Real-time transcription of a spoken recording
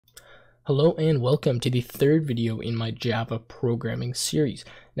Hello and welcome to the third video in my Java programming series.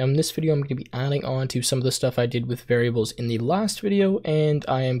 Now in this video I'm going to be adding on to some of the stuff I did with variables in the last video, and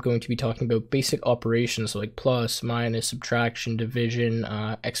I am going to be talking about basic operations like plus, minus, subtraction, division,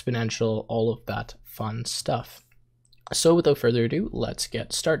 exponential, all of that fun stuff. So without further ado, let's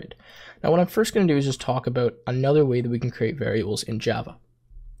get started. Now what I'm first going to do is just talk about another way that we can create variables in Java.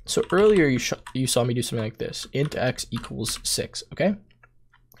 So earlier you saw me do something like this, int x equals 6, okay?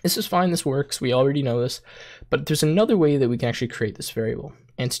 This is fine, this works, we already know this, but there's another way that we can actually create this variable.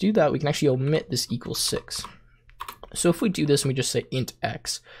 And to do that, we can actually omit this equals 6. So if we do this and we just say int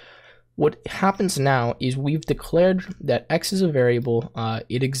x, what happens now is we've declared that x is a variable,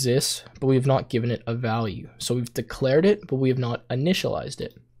 it exists, but we have not given it a value. So we've declared it, but we have not initialized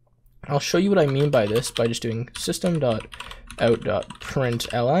it. I'll show you what I mean by this by just doing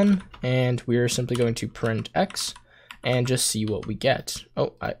system.out.println, and we're simply going to print x, and just see what we get.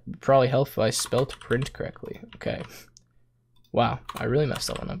 Oh, it probably help if I spelled print correctly. Okay. Wow, I really messed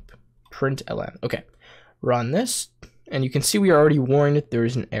that one up. Println. Okay. Run this, and you can see we are already warned that there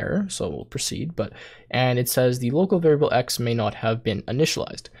is an error, so we'll proceed. And it says the local variable x may not have been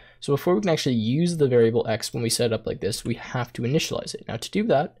initialized. So before we can actually use the variable x when we set it up like this, we have to initialize it. Now to do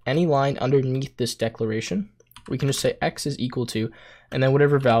that, any line underneath this declaration, we can just say x is equal to, and then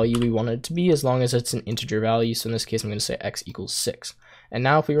whatever value we want it to be, as long as it's an integer value. So in this case, I'm going to say x equals 6. And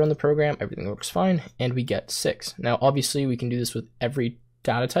now if we run the program, everything works fine, and we get 6. Now, obviously, we can do this with every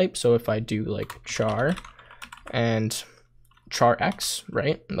data type. So if I do like char and char x,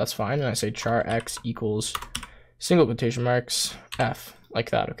 right, that's fine. And I say char x equals single quotation marks f, like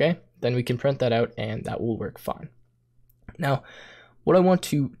that, okay? Then we can print that out, and that will work fine. Now, what I want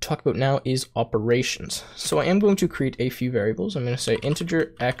to talk about now is operations. So I am going to create a few variables. I'm going to say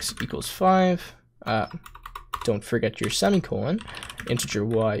integer x equals 5. Don't forget your semicolon. Integer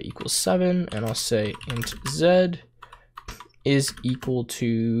y equals 7. And I'll say int z is equal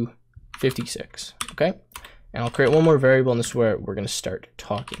to 56. Okay. And I'll create one more variable, and this is where we're going to start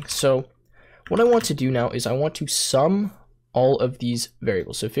talking. So what I want to do now is I want to sum all of these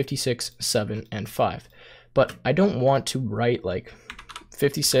variables. So 56, 7, and 5. But I don't want to write like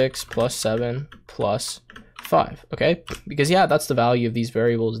 56 plus 7 plus 5, okay? Because yeah, that's the value of these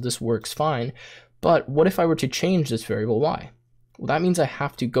variables. This works fine. But what if I were to change this variable y? Well, that means I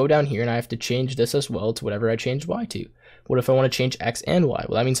have to go down here and I have to change this as well to whatever I changed y to. What if I want to change x and y?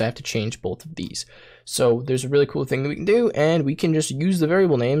 Well, that means I have to change both of these. So there's a really cool thing that we can do, and we can just use the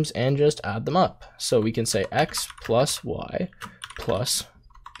variable names and just add them up. So we can say x plus y plus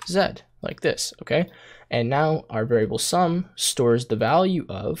z, like this, okay? And now our variable sum stores the value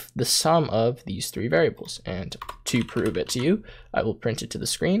of the sum of these three variables. And to prove it to you, I will print it to the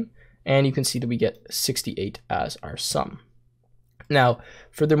screen, and you can see that we get 68 as our sum. Now,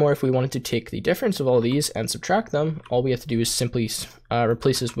 furthermore, if we wanted to take the difference of all these and subtract them, all we have to do is simply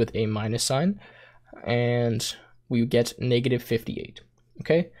replace this with a minus sign, and we get negative 58,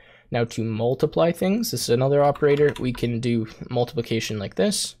 okay? Now to multiply things, this is another operator. We can do multiplication like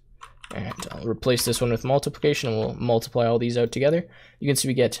this, and I'll replace this one with multiplication, and we'll multiply all these out together. You can see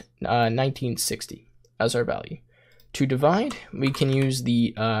we get 1960 as our value. To divide, we can use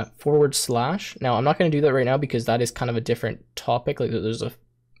the /. Now, I'm not going to do that right now because that is kind of a different topic. Like, there's a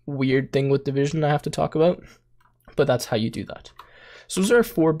weird thing with division I have to talk about, but that's how you do that. So those are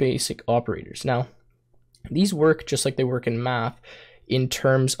 4 basic operators. Now, these work just like they work in math in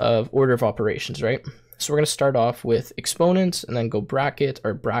terms of order of operations, right? So we're going to start off with exponents and then go brackets,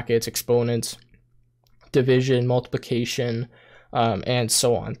 exponents, division, multiplication, and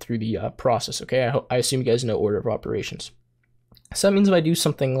so on through the process, okay? I assume you guys know order of operations. So that means if I do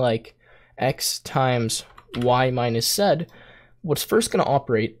something like x times y minus z, what's first going to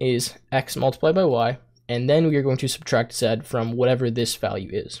operate is x multiplied by y, and then we are going to subtract z from whatever this value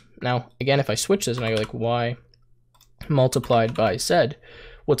is. Now, again, if I switch this and I go like y multiplied by z,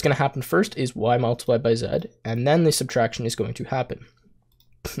 what's going to happen first is y multiplied by z, and then the subtraction is going to happen.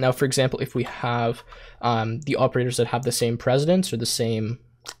 Now, for example, if we have the operators that have the same precedence or the same,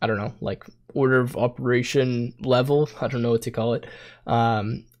 I don't know, like order of operation level, I don't know what to call it,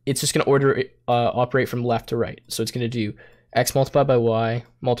 it's just going to operate from left to right. So it's going to do x multiplied by y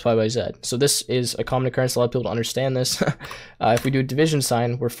multiplied by z. So this is a common occurrence. A lot of people don't understand this. If we do a division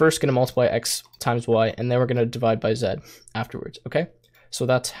sign, we're first going to multiply x times y, and then we're going to divide by z afterwards, okay? So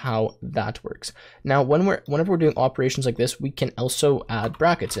that's how that works. Now, whenever we're doing operations like this, we can also add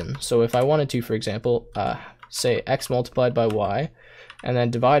brackets in. So if I wanted to, for example, say x multiplied by y and then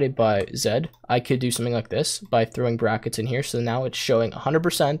divided by z, I could do something like this by throwing brackets in here. So now it's showing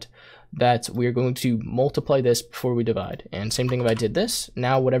 100% that we're going to multiply this before we divide. And same thing if I did this,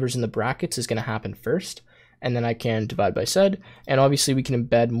 now whatever's in the brackets is going to happen first, and then I can divide by Z. And obviously we can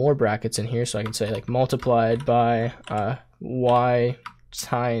embed more brackets in here, so I can say like multiplied by y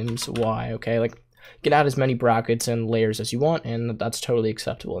times y, okay? Like you can add as many brackets and layers as you want, and that's totally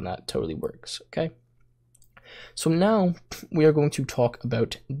acceptable, and that totally works, okay? So now we are going to talk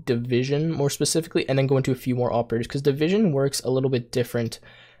about division more specifically, and then go into a few more operators, because division works a little bit different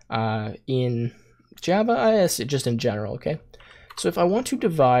in Java, just in general, okay? So if I want to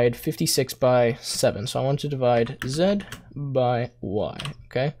divide 56 by 7, so I want to divide Z by Y,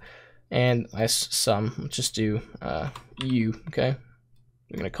 okay? And I sum, let's just do U, okay?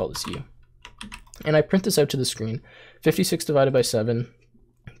 We're going to call this U. And I print this out to the screen. 56 divided by 7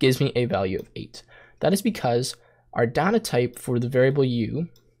 gives me a value of 8. That is because our data type for the variable U,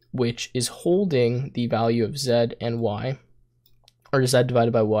 which is holding the value of Z and Y, or Z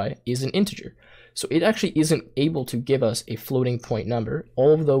divided by Y, is an integer. So it actually isn't able to give us a floating point number,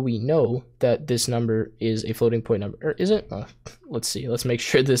 although we know that this number is a floating point number. Or is it? Let's see. Let's make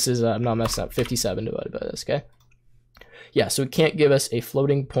sure this is, I'm not messing up, 57 divided by this, okay? Yeah, so it can't give us a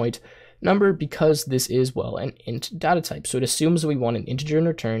floating point number because this is, well, an int data type. So it assumes that we want an integer in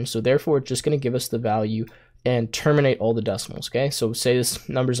return, so therefore it's just going to give us the value and terminate all the decimals, okay? So say this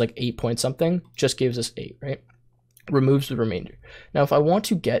number is like 8 point something, just gives us 8, right? Removes the remainder. Now, if I want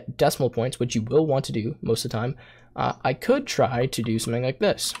to get decimal points, which you will want to do most of the time, I could try to do something like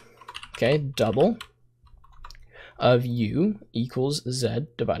this, okay? Double of U equals Z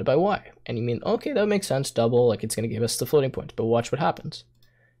divided by Y. And you mean, okay, that makes sense, double, like it's going to give us the floating point, but watch what happens.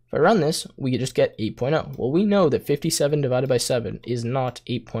 If I run this, we just get 8.0. Well, we know that 57 divided by 7 is not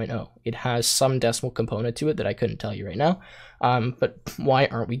 8.0. It has some decimal component to it that I couldn't tell you right now. But why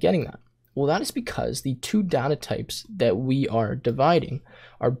aren't we getting that? Well, that is because the two data types that we are dividing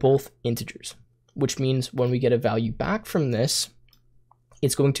are both integers, which means when we get a value back from this,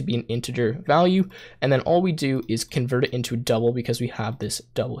 it's going to be an integer value. And then all we do is convert it into a double because we have this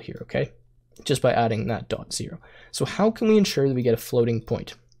double here, okay? Just by adding that dot zero. So how can we ensure that we get a floating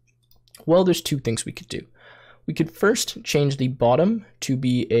point? Well, there's two things we could do. We could first change the bottom to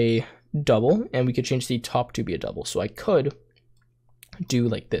be a double, and we could change the top to be a double. So I could do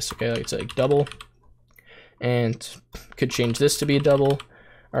like this, okay? Like it's like double, and could change this to be a double.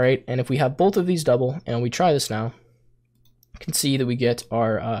 All right, and if we have both of these double, and we try this now, you can see that we get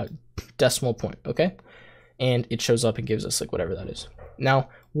our decimal point, okay? And it shows up and gives us like whatever that is. Now,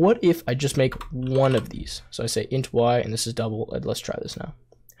 what if I just make one of these? So I say int y, and this is double. Let's try this now.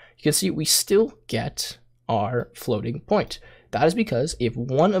 You can see we still get our floating point. That is because if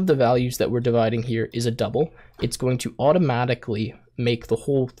one of the values that we're dividing here is a double, it's going to automatically make the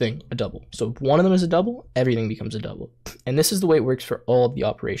whole thing a double. So if one of them is a double, everything becomes a double. And this is the way it works for all of the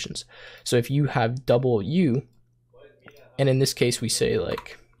operations. So if you have double U, and in this case we say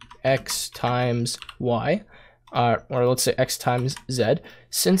like x times y, or let's say x times z,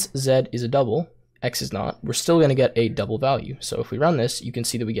 since z is a double, x is not, we're still going to get a double value. So if we run this, you can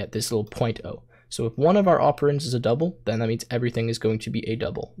see that we get this little 0.0. So if one of our operands is a double, then that means everything is going to be a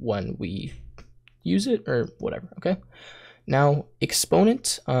double when we use it or whatever, okay? Now,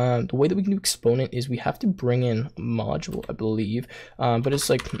 exponent, the way that we can do exponent is we have to bring in module, I believe, but it's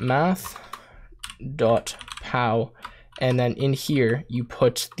like math.pow, and then in here you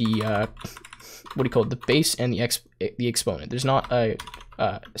put the, what do you call it, the base and the exponent. There's not a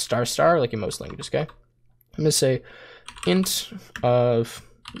star like in most languages, okay? I'm gonna say int of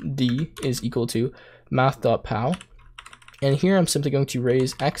d is equal to math.pow, and here I'm simply going to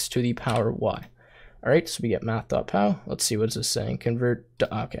raise x to the power y. All right, so we get math.pow. Let's see, what is this saying? Convert,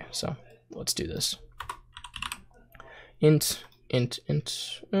 okay, so let's do this. Int,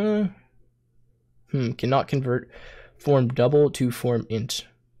 cannot convert form double to form int.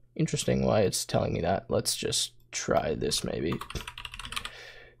 Interesting why it's telling me that. Let's just try this maybe.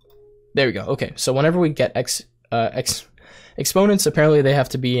 There we go. Okay, so whenever we get exponents, apparently they have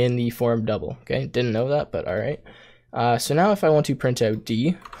to be in the form double. Okay, didn't know that, but all right. So now if I want to print out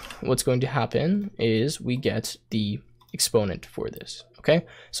d, what's going to happen is we get the exponent for this. Okay,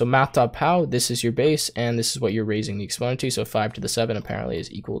 so math.pow, this is your base, and this is what you're raising the exponent to. So 5 to the 7 apparently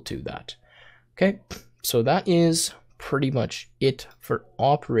is equal to that. Okay, so that is pretty much it for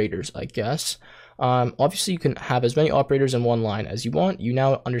operators, I guess. Obviously, you can have as many operators in one line as you want. You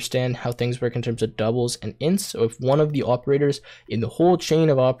now understand how things work in terms of doubles and ints. So if one of the operators in the whole chain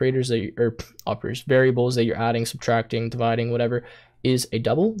of operators variables that you're adding, subtracting, dividing, whatever, is a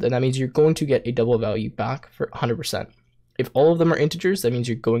double, then that means you're going to get a double value back for 100%. If all of them are integers, that means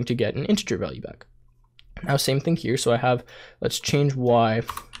you're going to get an integer value back. Now, same thing here. So I have, let's change y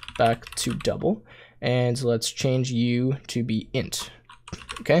back to double, and let's change u to be int.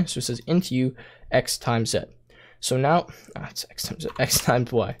 Okay, so it says int u x times z. So now, it's x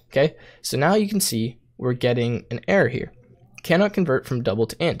times y, okay? So now you can see we're getting an error here. Cannot convert from double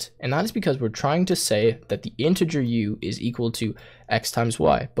to int, and that is because we're trying to say that the integer u is equal to x times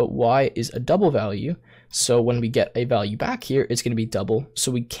y, but y is a double value, so when we get a value back here, it's going to be double,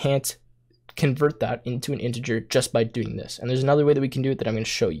 so we can't convert that into an integer just by doing this. And there's another way that we can do it that I'm going to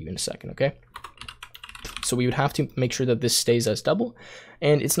show you in a second, okay? So we would have to make sure that this stays as double,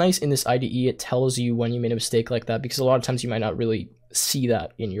 and it's nice in this IDE, it tells you when you made a mistake like that, because a lot of times you might not really see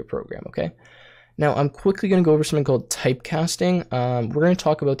that in your program, okay? Now I'm quickly going to go over something called typecasting. We're going to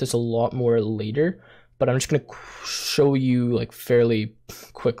talk about this a lot more later, but I'm just going to show you like fairly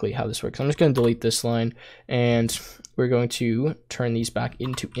quickly how this works. I'm just going to delete this line, and we're going to turn these back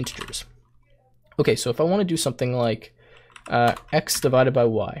into integers. Okay, so if I want to do something like x divided by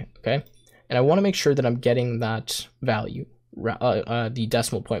y, okay? And I want to make sure that I'm getting that value, the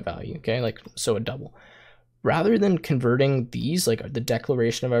decimal point value, okay? Like, so a double. Rather than converting these, like the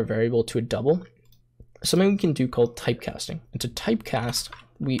declaration of our variable to a double, something we can do called typecasting. And to typecast,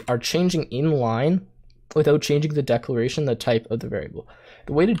 we are changing in line without changing the declaration, the type of the variable.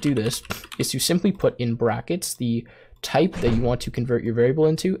 The way to do this is to simply put in brackets the type that you want to convert your variable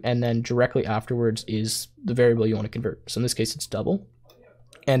into, and then directly afterwards is the variable you want to convert. So in this case, it's double,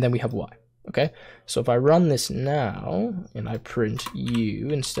 and then we have y. Okay, so if I run this now and I print u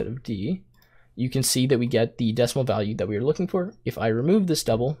instead of d, you can see that we get the decimal value that we were looking for. If I remove this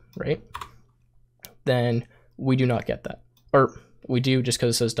double, right, then we do not get that. Or we do just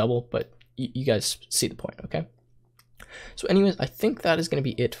because it says double, but you guys see the point, okay? So anyways, I think that is going to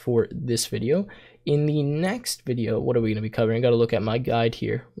be it for this video. In the next video, what are we going to be covering? I got to look at my guide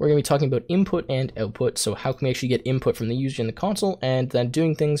here. We're going to be talking about input and output. So how can we actually get input from the user in the console, and then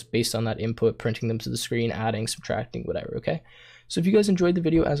doing things based on that input, printing them to the screen, adding, subtracting, whatever, okay? So if you guys enjoyed the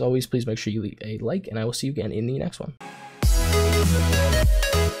video, as always, please make sure you leave a like, and I will see you again in the next one.